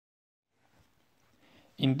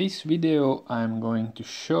In this video I'm going to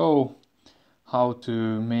show how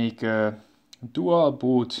to make a dual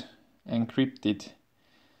boot encrypted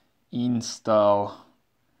install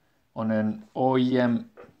on an OEM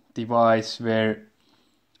device where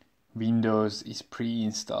Windows is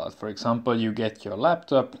pre-installed. For example, you get your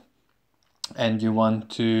laptop and you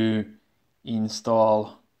want to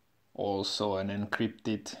install also an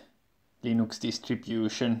encrypted Linux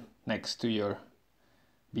distribution next to your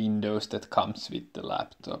Windows that comes with the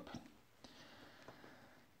laptop.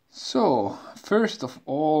 So first of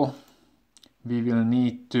all, we will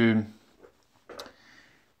need to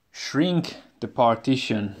shrink the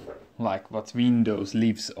partition like what Windows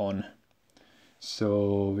lives on.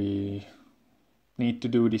 So we need to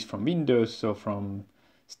do this from Windows. So from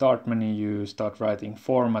start menu you start writing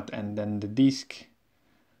format, and then the disk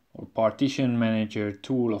or partition manager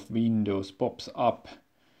tool of Windows pops up,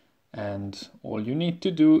 and all you need to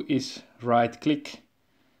do is right click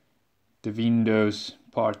the Windows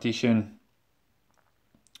partition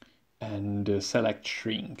and select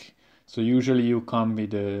shrink. So usually it comes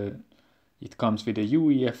with a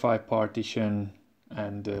UEFI partition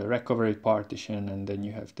and the recovery partition, and then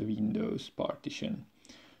you have the Windows partition,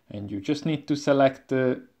 and you just need to select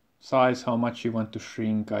the size, how much you want to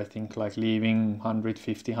shrink. I think like leaving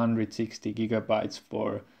 150, 160 gigabytes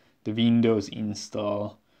for the Windows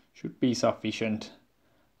install should be sufficient.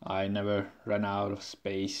 I never ran out of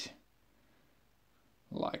space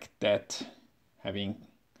like that, having a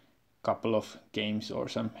couple of games or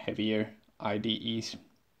some heavier IDEs.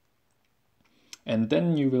 And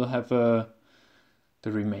then you will have the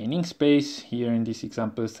remaining space here in this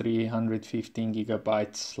example 315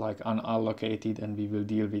 gigabytes like unallocated, and we will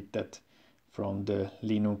deal with that from the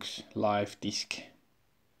Linux live disk.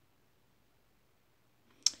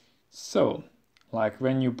 So like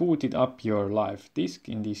when you booted up your live disk,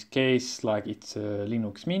 in this case like it's a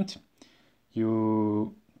Linux Mint,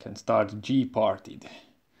 you can start gparted,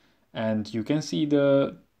 and you can see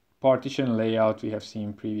the partition layout we have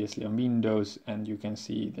seen previously on Windows, and you can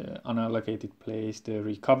see the unallocated place, the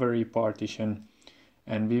recovery partition,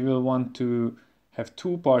 and we will want to have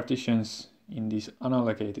two partitions in this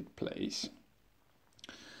unallocated place.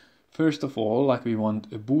 First of all, like we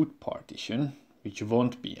want a boot partition which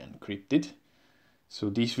won't be encrypted. So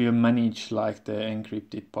this will manage like the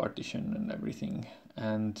encrypted partition and everything,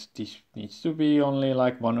 and this needs to be only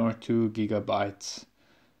like 1 or 2 gigabytes.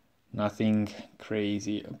 Nothing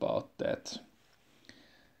crazy about that.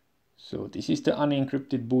 So this is the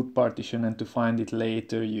unencrypted boot partition, and to find it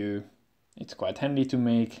later it's quite handy to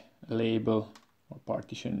make a label or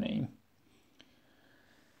partition name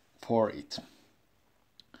for it.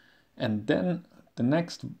 And then the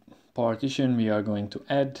next partition we are going to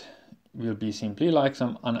add will be simply like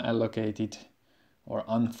some unallocated or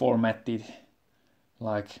unformatted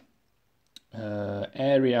like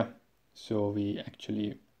area. So we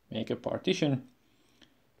actually make a partition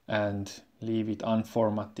and leave it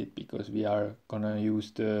unformatted because we are gonna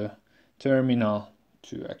use the terminal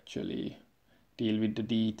to actually deal with the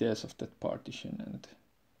details of that partition and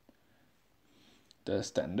the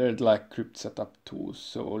standard like cryptsetup tools.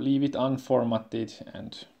 So leave it unformatted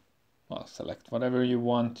and select whatever you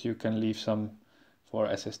want. You can leave some for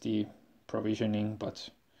SSD provisioning, but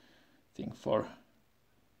I think for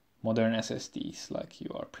modern SSDs like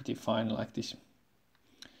you are pretty fine like this.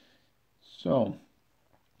 So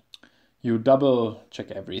you double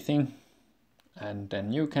check everything, and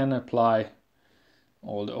then you can apply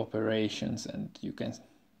all the operations, and you can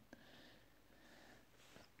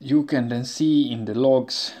then see in the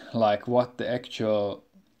logs like what the actual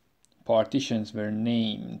partitions were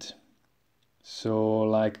named. So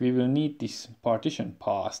like we will need this partition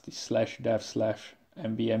path, this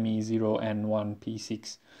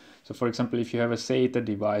 /dev/nvme0n1p6. So for example, if you have a SATA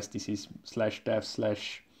device, this is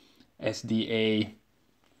 /dev/SDA,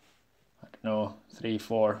 I don't know,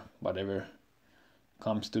 3.4, whatever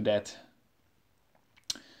comes to that.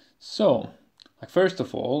 So like first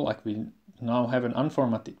of all, like we now have an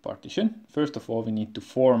unformatted partition. First of all, we need to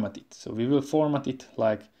format it. So we will format it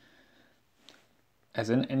like as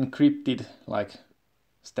an encrypted like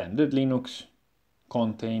standard Linux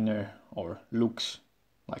container or lux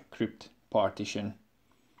like crypt partition.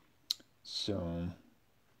 So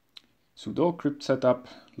sudo cryptsetup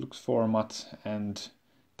luksFormat, and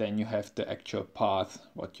then you have the actual path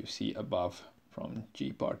what you see above from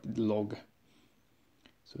gparted log.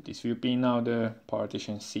 So this will be now the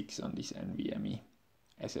partition 6 on this NVMe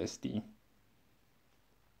SSD.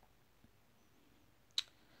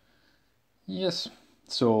 Yes,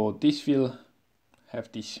 so this will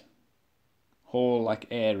have this whole like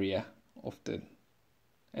area of the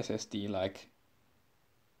SSD like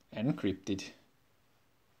encrypted.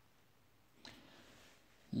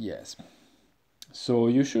 Yes. So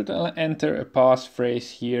you should enter a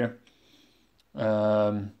passphrase here.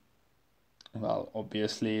 Well,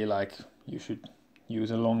 obviously, like you should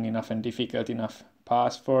use a long enough and difficult enough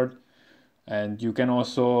password, and you can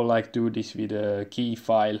also like do this with a key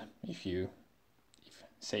file if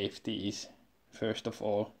safety is first of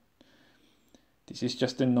all. This is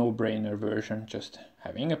just a no-brainer version, just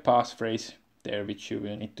having a passphrase there which you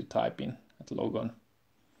will need to type in at logon.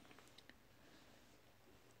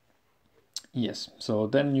 Yes, so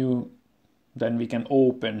then we can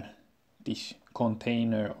open this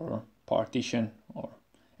container or partition or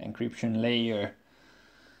encryption layer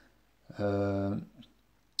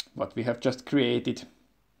what we have just created.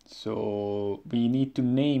 So we need to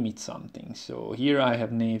name it something. So here I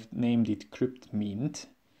have named it crypt-mint.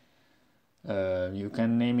 You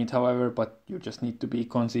can name it however, but you just need to be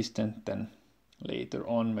consistent then later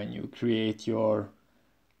on when you create your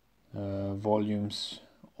volumes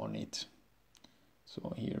on it.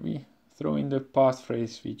 So here we throw in the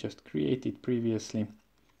passphrase we just created previously.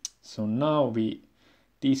 So now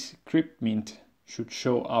this crypt-mint should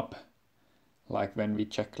show up like when we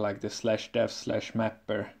check like the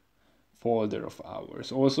 /dev/mapper folder of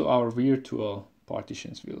ours. Also our virtual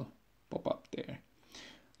partitions will pop up there.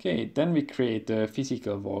 Okay, then we create a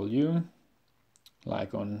physical volume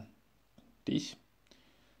like on this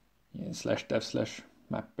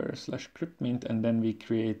 /dev/mapper/crypt-mint, and then we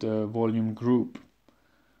create a volume group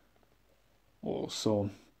also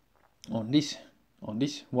on this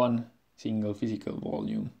one single physical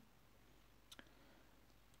volume.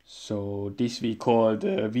 So this we call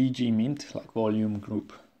the vgmint, like volume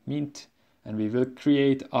group mint, and we will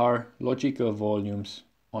create our logical volumes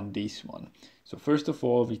on this one. So first of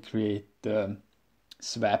all we create the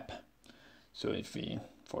swap. So if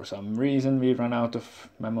for some reason we run out of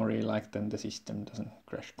memory, like then the system doesn't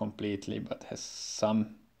crash completely but has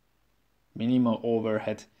some minimal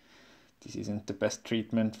overhead. This isn't the best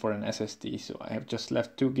treatment for an SSD, so I have just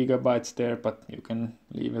left 2 GB there, but you can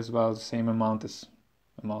leave as well the same amount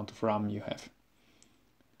of RAM you have.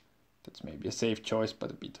 That's maybe a safe choice,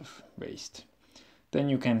 but a bit of waste. Then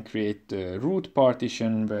you can create the root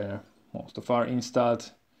partition where most of our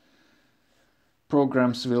installed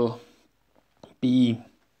programs will be,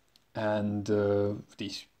 and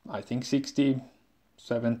this I think 60-70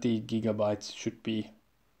 GB should be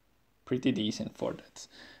pretty decent for that.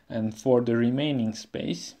 And for the remaining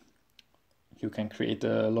space, you can create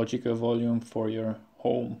a logical volume for your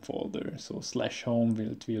home folder. So /home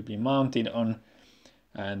will be mounted on,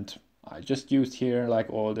 and I just used here like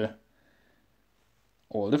all the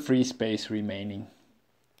free space remaining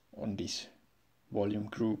on this volume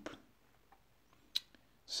group.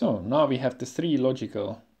 So now we have the 3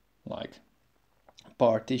 logical like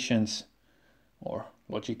partitions or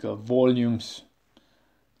logical volumes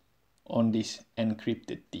on this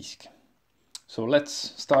encrypted disk. So let's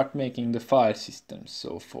start making the file systems.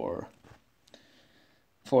 So for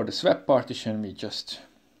the swap partition we just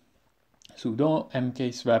sudo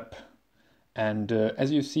mkswap, and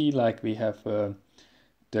as you see, like we have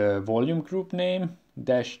the volume group name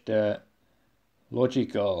dash the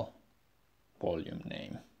logical volume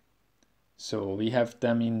name. So we have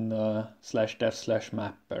them in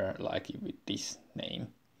 /dev/mapper like with this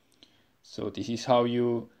name. So this is how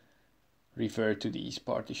you refer to these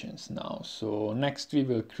partitions now. So next we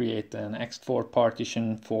will create an ext4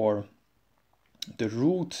 partition for the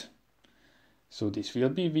root. So this will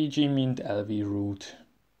be vgmint lvroot,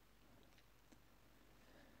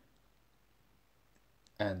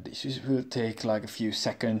 and this will take like a few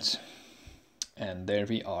seconds, and there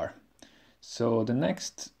we are. So the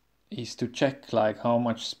next is to check like how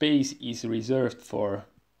much space is reserved for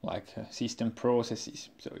like system processes.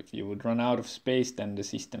 So if you would run out of space, then the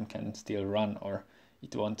system can still run, or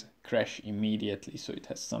it won't crash immediately, so it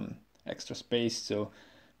has some extra space. So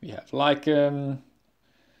we have like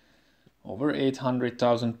over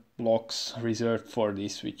 800,000 blocks reserved for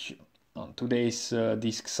this, which on today's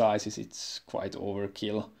disk sizes it's quite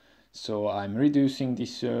overkill. So I'm reducing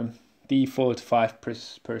this default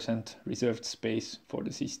 5% reserved space for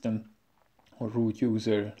the system or root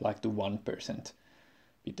user like to 1%.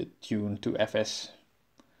 With the tune to fs-m1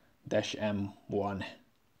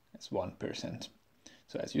 as 1%.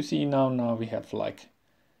 So as you see now we have like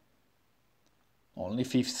only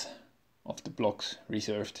 1/5 of the blocks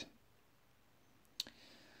reserved.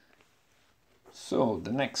 So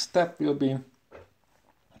the next step will be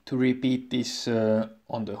to repeat this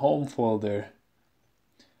on the home folder.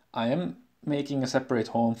 I am making a separate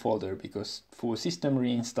home folder, because full system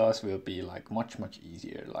reinstalls will be like much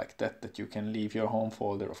easier like that you can leave your home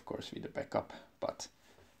folder, of course, with a backup, but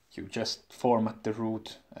you just format the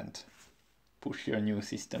root and push your new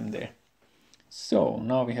system there. So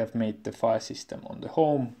now we have made the file system on the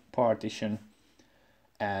home partition,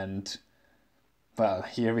 and well,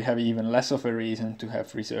 here we have even less of a reason to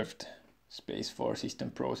have reserved space for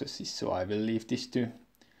system processes, so I will leave this to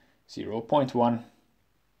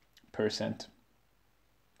 0.1%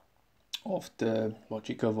 of the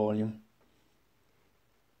logical volume.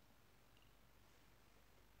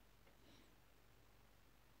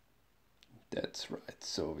 That's right,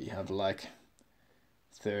 so we have like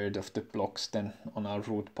third of the blocks then on our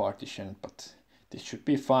root partition, but this should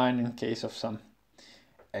be fine in case of some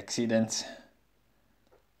accidents,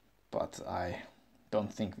 but I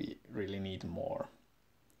don't think we really need more.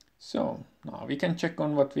 So now we can check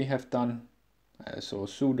on what we have done. So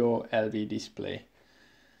sudo lvdisplay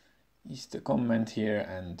is the comment here,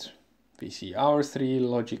 and we see our 3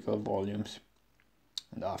 logical volumes,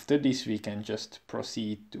 and after this we can just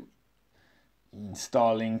proceed to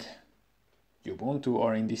installing Ubuntu,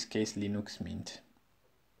 or in this case Linux Mint.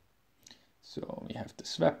 So we have the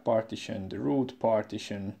swap partition, the root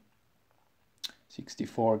partition,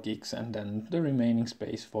 64 gigs, and then the remaining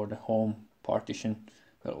space for the home partition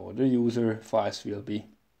where all the user files will be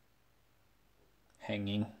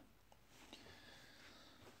hanging.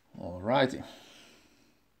 Alrighty.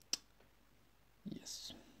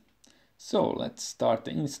 Yes. So let's start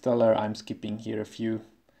the installer. I'm skipping here a few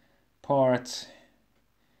parts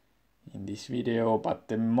in this video, but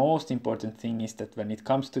the most important thing is that when it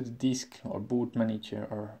comes to the disk or boot manager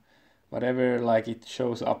or whatever, like it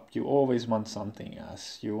shows up, you always want something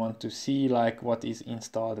else. You want to see like what is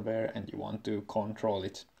installed where, and you want to control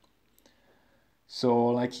it. So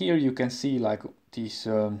like here you can see like these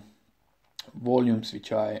volumes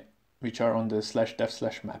which are on the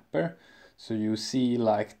 /dev/mapper. So you see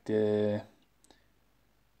like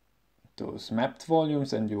those mapped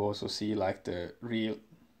volumes, and you also see like the real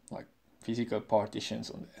like physical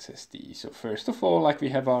partitions on the SSD. So first of all, like we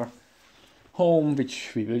have our home,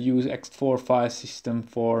 which we will use ext4 file system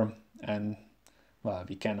for, and well,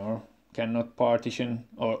 we can or cannot partition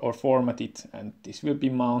or format it, and this will be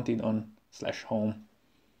mounted on /home.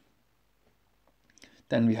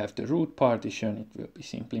 Then we have the root partition. It will be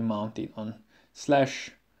simply mounted on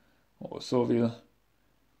 /, also will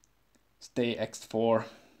stay ext4.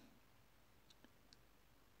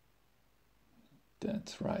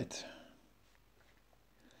 That's right.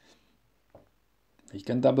 We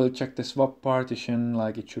can double check the swap partition,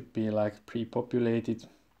 like it should be like pre-populated,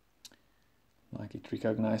 like it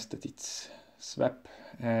recognized that it's swap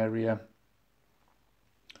area.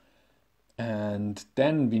 And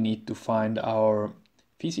then we need to find our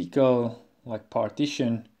physical like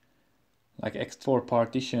partition, like ext4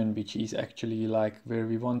 partition, which is actually like where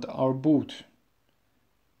we want our boot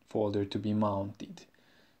folder to be mounted.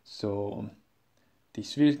 So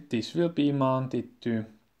this will be mounted to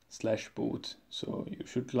 /boot. So you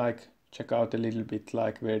should like check out a little bit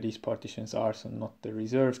like where these partitions are, so not the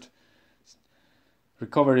reserved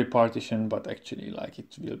recovery partition, but actually like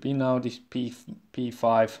it will be now this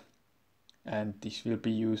P5, and this will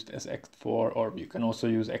be used as ext4, or you can also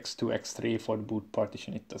use x2, x3 for the boot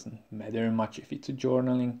partition. It doesn't matter much if it's a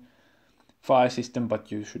journaling file system,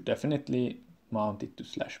 but you should definitely mount it to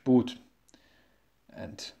 /boot.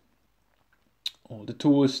 And all the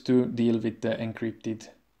tools to deal with the encrypted,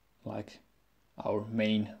 like our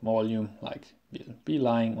main volume, like will be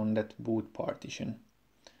lying on that boot partition.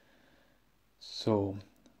 So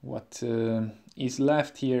what is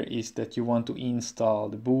left here is that you want to install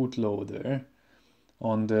the bootloader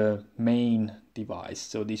on the main device.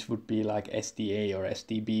 So this would be like SDA or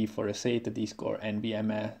SDB for a SATA disk, or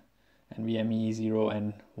NVMe 0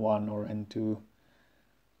 N1 or N2,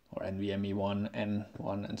 or NVMe 1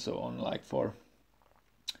 N1, and so on, like for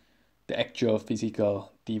the actual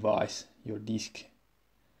physical device, your disk.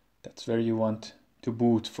 That's where you want to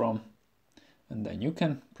boot from, and then you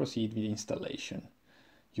can proceed with installation.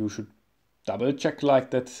 You should double check like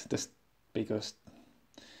that, because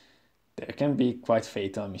there can be quite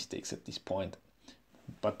fatal mistakes at this point.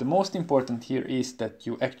 But the most important here is that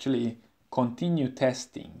you actually continue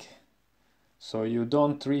testing. So you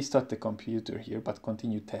don't restart the computer here, but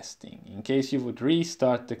continue testing. In case you would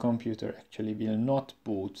restart, the computer actually will not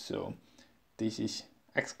boot. So this is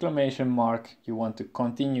exclamation mark. You want to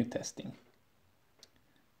continue testing.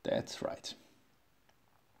 That's right.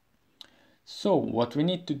 So what we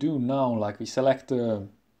need to do now, like we select a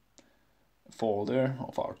folder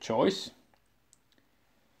of our choice.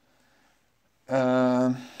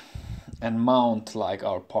 and mount like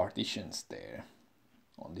our partitions there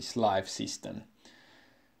on this live system.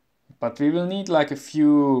 But we will need like a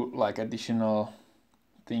few like additional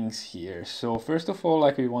things here. So first of all,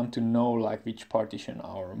 like we want to know like which partition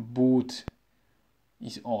our boot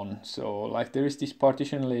is on. So like there is this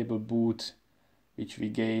partition label boot which we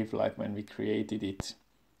gave like when we created it.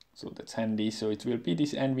 So that's handy. So it will be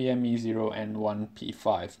this NVMe0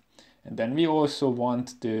 N1P5. And then we also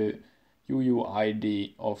want the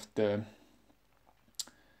UUID of the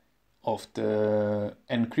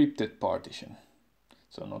encrypted partition.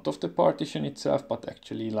 So not of the partition itself, but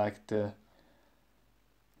actually like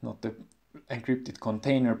not the encrypted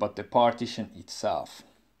container, but the partition itself.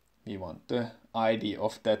 We want the ID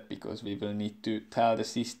of that because we will need to tell the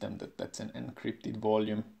system that that's an encrypted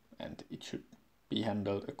volume and it should be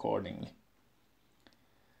handled accordingly.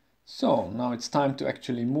 So now it's time to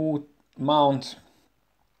actually mount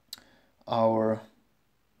our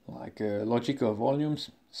logical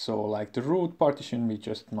volumes. So like the root partition, we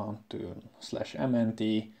just mount to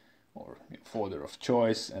 /mnt or your folder of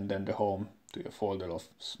choice, and then the home to your folder of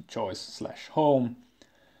choice /home.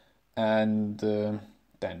 And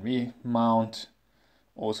then we mount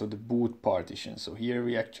also the boot partition. So here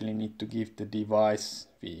we actually need to give the device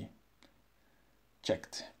we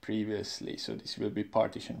checked previously. So this will be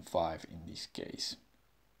partition 5 in this case.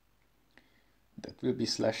 That will be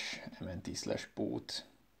 /mnt/boot.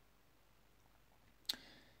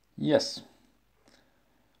 Yes.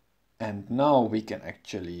 And now we can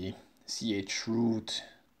actually chroot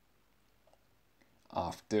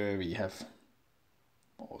after we have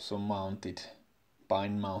also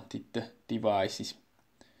bind mounted the devices,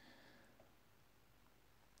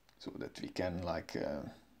 so that we can like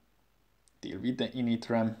deal with the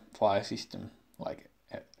initram file system like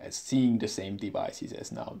as seeing the same devices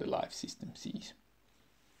as now the live system sees.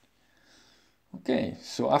 Okay,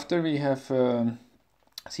 so after we have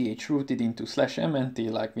chrooted into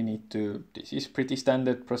 /mnt, like we need to, this is pretty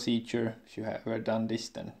standard procedure. If you have ever done this,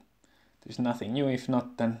 then there's nothing new. If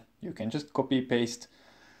not, then you can just copy paste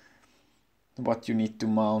what you need to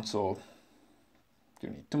mount. So you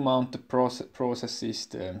need to mount the processes,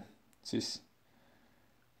 the sys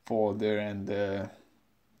folder and the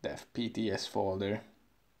fpts folder,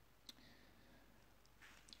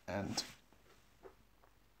 and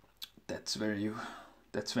that's when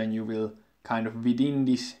you will kind of within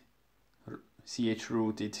this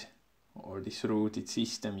chrooted or this rooted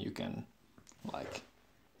system, you can like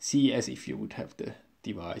see as if you would have the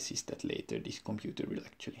devices that later this computer will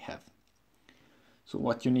actually have. So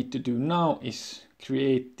what you need to do now is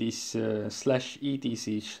create this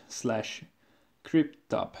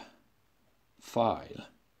 /etc/cryptsetup file,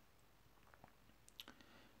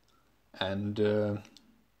 and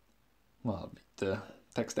well, with the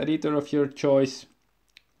text editor of your choice,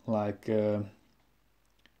 like yeah,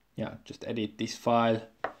 just edit this file.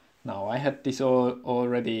 Now I had this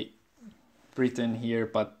already written here,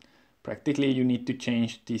 but practically you need to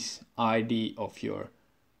change this ID of your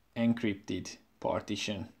encrypted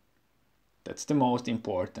partition. That's the most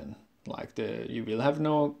important. Like you will have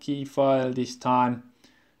no key file this time.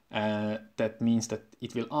 That means that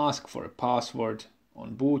it will ask for a password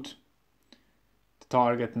on boot. The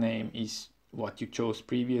target name is what you chose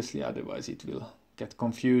previously, otherwise it will get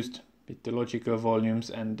confused with the logical volumes,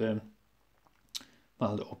 and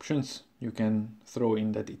well, the options you can throw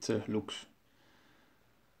in that it's a lux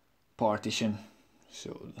partition,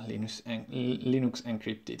 so Linux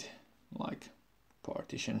encrypted like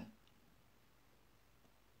partition.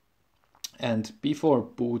 And before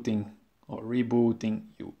booting or rebooting,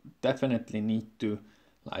 you definitely need to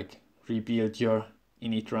like rebuild your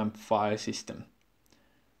initram file system.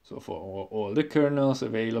 So for all the kernels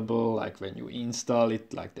available, like when you install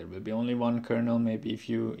it, like there will be only one kernel. Maybe if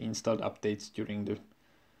you installed updates during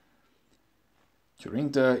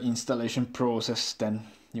the installation process, then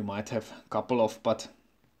you might have a couple of, but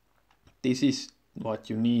this is what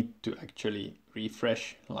you need to actually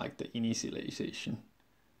refresh like the initialization.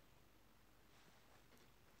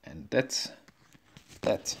 And that's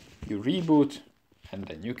that. You reboot, and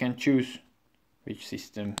then you can choose which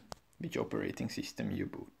operating system you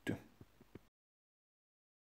boot to.